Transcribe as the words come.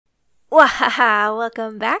Wahaha!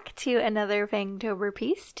 Welcome back to another FANGTOBER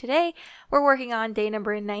piece. Today we're working on day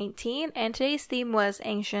number 19, and today's theme was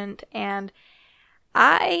ancient, and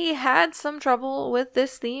I had some trouble with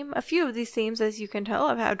this theme. A few of these themes, as you can tell,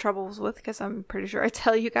 I've had troubles with because I'm pretty sure I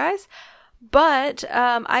tell you guys. But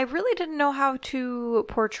I really didn't know how to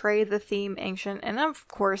portray the theme ancient, and of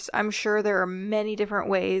course, I'm sure there are many different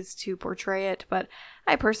ways to portray it, but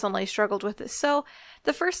I personally struggled with this. So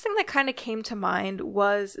the first thing that kind of came to mind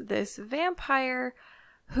was this vampire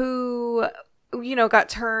who, you know, got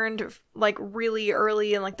turned like really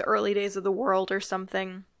early in like the early days of the world or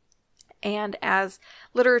something. And as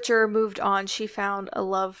literature moved on, she found a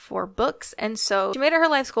love for books. And so she made it her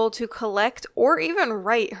life's goal to collect or even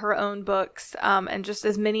write her own books, and just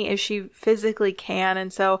as many as she physically can.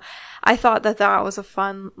 And so I thought that that was a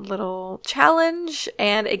fun little challenge,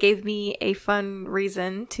 and it gave me a fun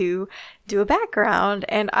reason to do a background.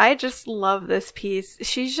 And I just love this piece.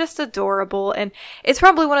 She's just adorable. And it's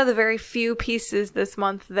probably one of the very few pieces this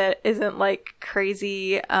month that isn't like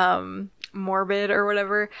crazy, morbid or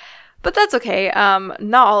whatever. But that's okay.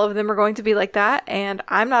 Not all of them are going to be like that, and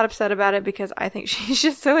I'm not upset about it because I think she's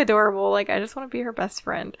just so adorable. Like, I just want to be her best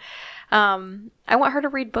friend. I want her to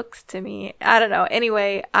read books to me. I don't know.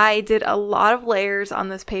 Anyway, I did a lot of layers on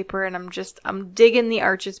this paper, and I'm digging the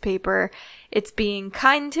Arches paper. It's being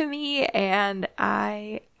kind to me, and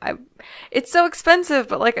it's so expensive,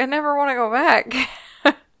 but like, I never want to go back.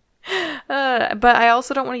 But I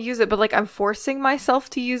also don't want to use it, but like I'm forcing myself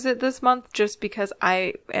to use it this month just because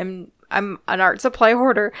I'm an art supply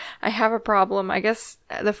hoarder. I have a problem. I guess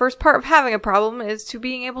the first part of having a problem is to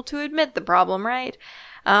being able to admit the problem, right?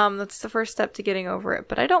 That's the first step to getting over it.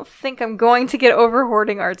 But I don't think I'm going to get over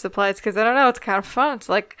hoarding art supplies because I don't know, it's kind of fun. It's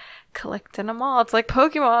like collecting them all. It's like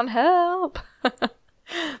Pokemon, help!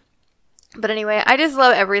 But anyway, I just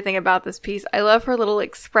love everything about this piece. I love her little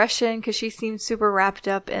expression because she seems super wrapped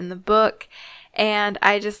up in the book. And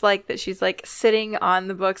I just like that she's like sitting on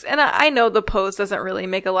the books. And I know the pose doesn't really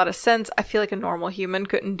make a lot of sense. I feel like a normal human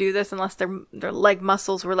couldn't do this unless their leg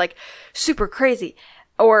muscles were like super crazy.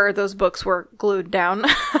 Or those books were glued down.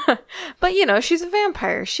 But you know, she's a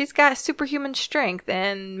vampire. She's got superhuman strength.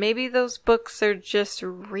 And maybe those books are just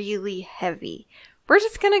really heavy. We're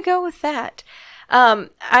just gonna go with that.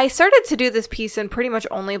 I started to do this piece in pretty much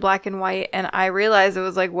only black and white, and I realized it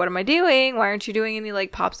was like, what am I doing? Why aren't you doing any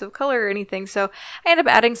like pops of color or anything? So I ended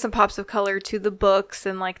up adding some pops of color to the books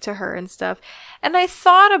and like to her and stuff. And I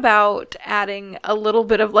thought about adding a little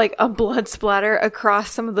bit of like a blood splatter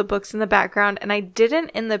across some of the books in the background, and I didn't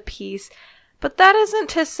in the piece. But that isn't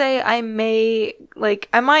to say I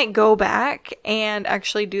might go back and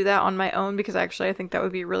actually do that on my own, because actually I think that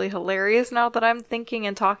would be really hilarious now that I'm thinking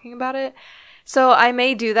and talking about it. So I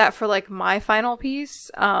may do that for like my final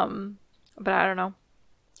piece, but I don't know.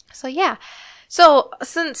 So yeah. So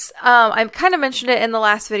since I kind of mentioned it in the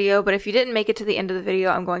last video, but if you didn't make it to the end of the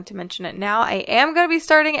video, I'm going to mention it now. I am going to be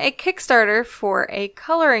starting a Kickstarter for a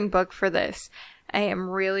coloring book for this. I am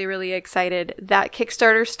really, really excited. That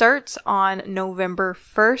Kickstarter starts on November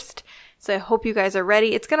 1st. So I hope you guys are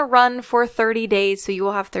ready. It's going to run for 30 days, so you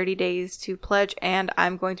will have 30 days to pledge, and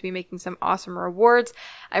I'm going to be making some awesome rewards.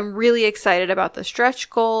 I'm really excited about the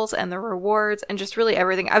stretch goals and the rewards and just really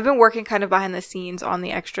everything. I've been working kind of behind the scenes on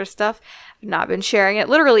the extra stuff. I've not been sharing it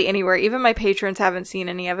literally anywhere. Even my patrons haven't seen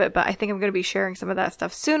any of it, but I think I'm going to be sharing some of that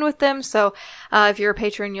stuff soon with them. So if you're a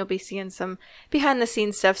patron, you'll be seeing some behind the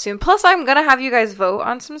scenes stuff soon. Plus, I'm going to have you guys vote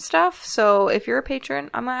on some stuff. So if you're a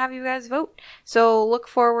patron, I'm going to have you guys vote. So look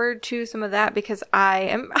forward to some of that, because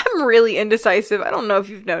I'm really indecisive. I don't know if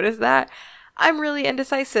you've noticed that. I'm really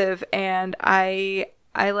indecisive, and I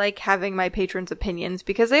like having my patrons' opinions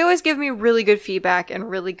because they always give me really good feedback and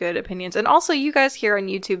really good opinions. And also you guys here on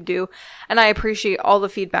YouTube do, and I appreciate all the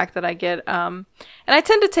feedback that I get. And I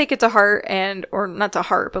tend to take it to heart, or not to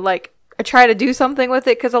heart, but like I try to do something with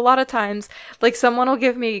it, because a lot of times like someone will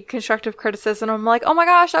give me constructive criticism and I'm like, oh my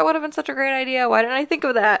gosh, that would have been such a great idea. Why didn't I think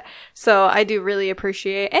of that? So I do really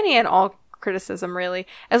appreciate any and all criticism, really,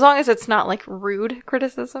 as long as it's not like rude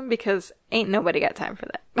criticism, because ain't nobody got time for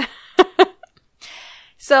that.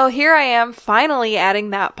 So here I am finally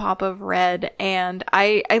adding that pop of red, and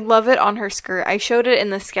I love it on her skirt. I showed it in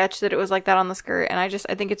the sketch that it was like that on the skirt, and I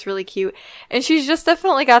think it's really cute. And she's just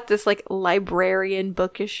definitely got this like librarian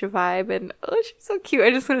bookish vibe, and oh, she's so cute. I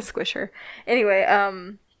just want to squish her. Anyway,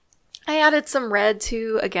 I added some red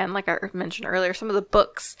to, again, like I mentioned earlier, some of the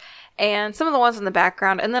books and some of the ones in the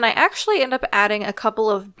background. And then I actually end up adding a couple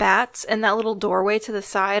of bats in that little doorway to the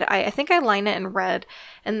side. I think I line it in red,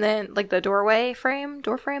 and then like the door frame,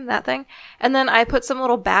 that thing. And then I put some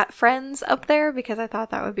little bat friends up there because I thought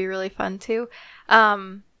that would be really fun too.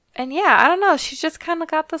 And yeah, I don't know. She's just kind of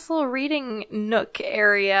got this little reading nook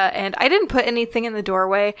area, and I didn't put anything in the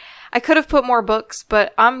doorway. I could have put more books,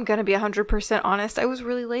 but I'm gonna be 100% honest. I was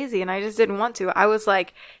really lazy, and I just didn't want to. I was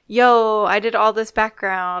like, yo, I did all this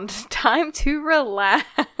background. Time to relax.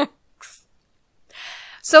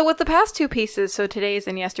 So with the past two pieces, so today's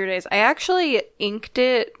and yesterday's, I actually inked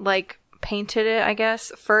it, like painted it, I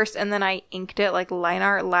guess, first, and then I inked it like line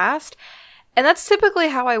art last. And that's typically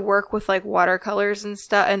how I work with like watercolors and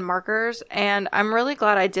stuff and markers, and I'm really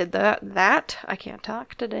glad I did that. I can't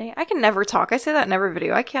talk today. I can never talk. I say that in every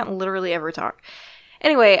video. I can't literally ever talk.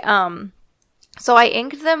 Anyway, so I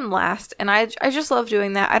inked them last, and I just love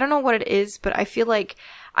doing that. I don't know what it is, but I feel like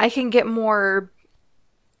I can get more,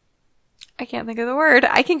 I can't think of the word.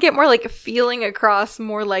 I can get more like feeling across,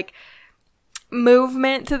 more like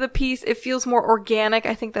movement to the piece. It feels more organic.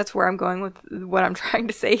 I think that's where I'm going with what I'm trying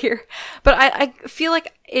to say here. But I feel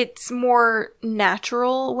like it's more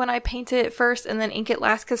natural when I paint it first and then ink it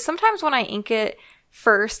last. Because sometimes when I ink it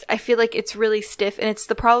first, I feel like it's really stiff. And it's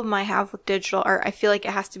the problem I have with digital art. I feel like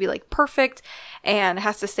it has to be like perfect and it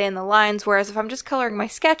has to stay in the lines. Whereas if I'm just coloring my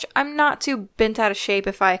sketch, I'm not too bent out of shape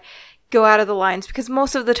if I go out of the lines, because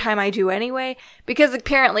most of the time I do anyway, because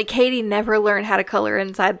apparently Katie never learned how to color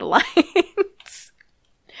inside the lines.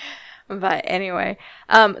 But anyway,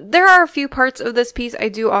 there are a few parts of this piece I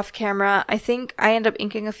do off camera. I think I end up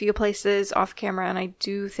inking a few places off camera, and I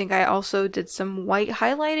do think I also did some white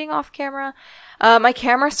highlighting off camera. My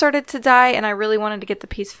camera started to die, and I really wanted to get the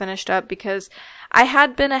piece finished up because I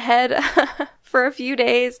had been ahead for a few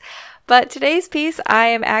days. But today's piece I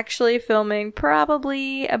am actually filming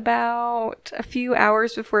probably about a few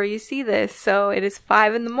hours before you see this. So it is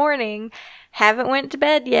 5 in the morning. Haven't went to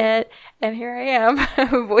bed yet, and here I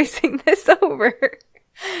am voicing this over.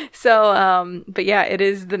 So, but yeah, it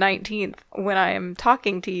is the 19th when I am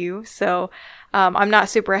talking to you, so I'm not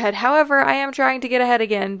super ahead. However, I am trying to get ahead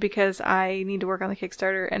again because I need to work on the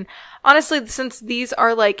Kickstarter, and honestly, since these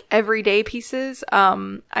are like everyday pieces,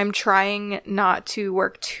 I'm trying not to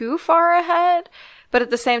work too far ahead, but at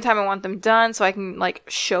the same time I want them done so I can like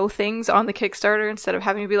show things on the Kickstarter instead of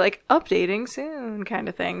having to be like updating soon kind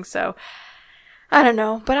of thing. So I don't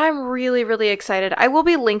know, but I'm really, really excited. I will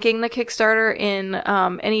be linking the Kickstarter in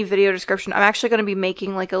any video description. I'm actually going to be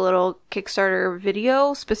making like a little Kickstarter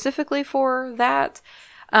video specifically for that.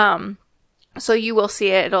 So you will see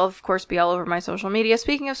it. It'll, of course, be all over my social media.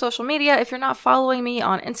 Speaking of social media, if you're not following me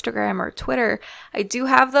on Instagram or Twitter, I do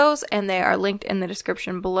have those, and they are linked in the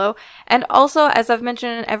description below. And also, as I've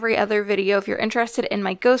mentioned in every other video, if you're interested in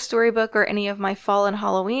my ghost storybook or any of my fall and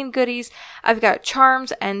Halloween goodies, I've got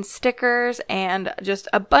charms and stickers and just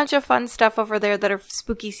a bunch of fun stuff over there that are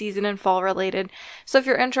spooky season and fall related. So if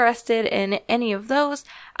you're interested in any of those,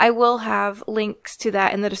 I will have links to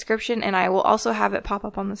that in the description, and I will also have it pop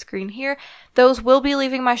up on the screen here. Those will be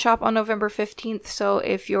leaving my shop on November 15th, so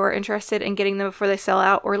if you're interested in getting them before they sell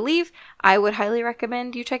out or leave, I would highly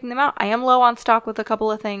recommend you checking them out. I am low on stock with a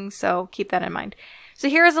couple of things, so keep that in mind. So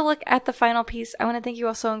here is a look at the final piece. I want to thank you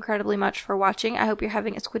all so incredibly much for watching. I hope you're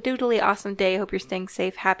having a squidoodly awesome day. I hope you're staying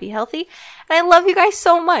safe, happy, healthy, and I love you guys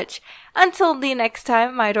so much. Until the next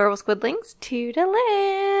time, my adorable squidlings,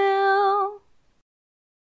 toodaloo!